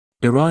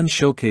Iran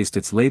showcased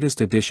its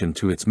latest addition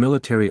to its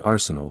military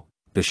arsenal,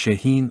 the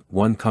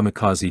Shahin-1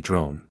 Kamikaze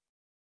Drone.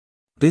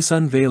 This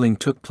unveiling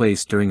took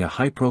place during a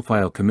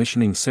high-profile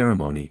commissioning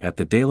ceremony at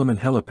the Dalaman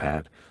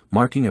helipad,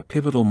 marking a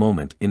pivotal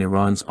moment in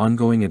Iran's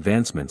ongoing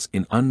advancements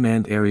in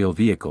unmanned aerial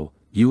vehicle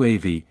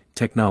 (UAV)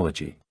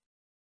 technology.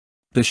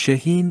 The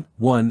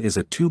Shahin-1 is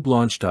a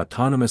tube-launched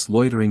autonomous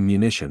loitering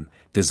munition,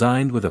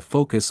 designed with a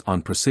focus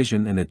on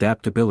precision and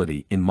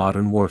adaptability in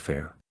modern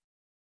warfare.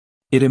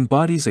 It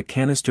embodies a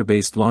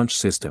canister-based launch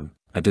system,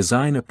 a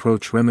design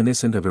approach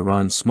reminiscent of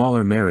Iran's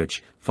smaller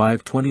Marij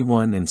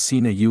 521 and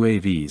Sina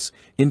UAVs,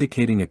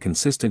 indicating a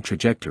consistent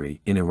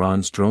trajectory in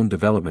Iran's drone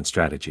development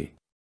strategy.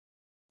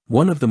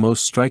 One of the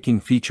most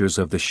striking features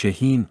of the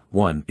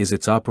Shahin-1 is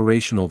its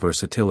operational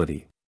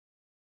versatility.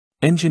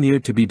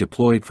 Engineered to be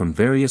deployed from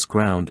various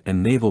ground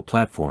and naval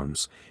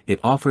platforms, it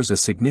offers a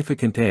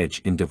significant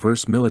edge in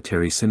diverse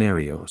military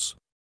scenarios.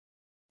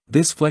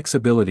 This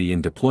flexibility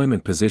in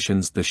deployment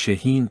positions the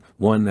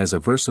Shahin-1 as a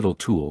versatile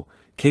tool,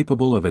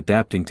 capable of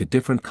adapting to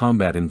different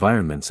combat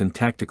environments and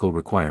tactical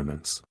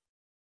requirements.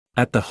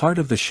 At the heart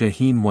of the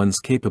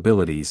Shahin-1's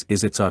capabilities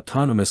is its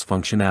autonomous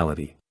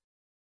functionality.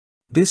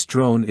 This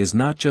drone is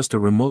not just a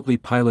remotely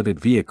piloted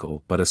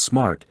vehicle but a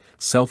smart,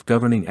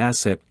 self-governing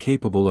asset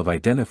capable of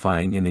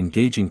identifying and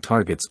engaging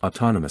targets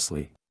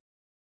autonomously.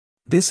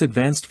 This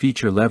advanced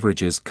feature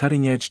leverages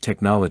cutting-edge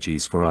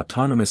technologies for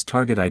autonomous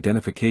target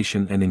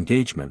identification and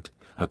engagement,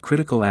 a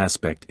critical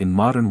aspect in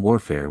modern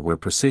warfare where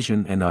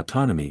precision and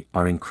autonomy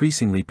are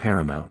increasingly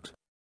paramount.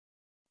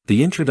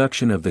 The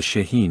introduction of the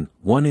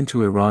Shahin-1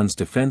 into Iran's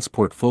defense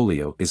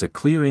portfolio is a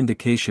clear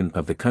indication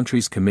of the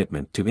country's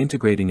commitment to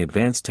integrating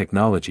advanced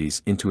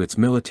technologies into its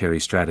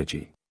military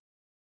strategy.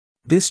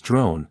 This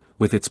drone,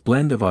 with its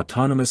blend of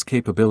autonomous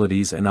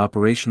capabilities and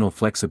operational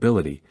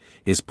flexibility,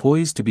 is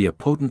poised to be a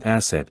potent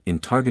asset in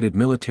targeted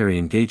military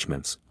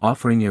engagements,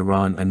 offering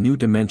Iran a new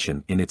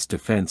dimension in its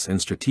defense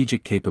and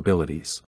strategic capabilities.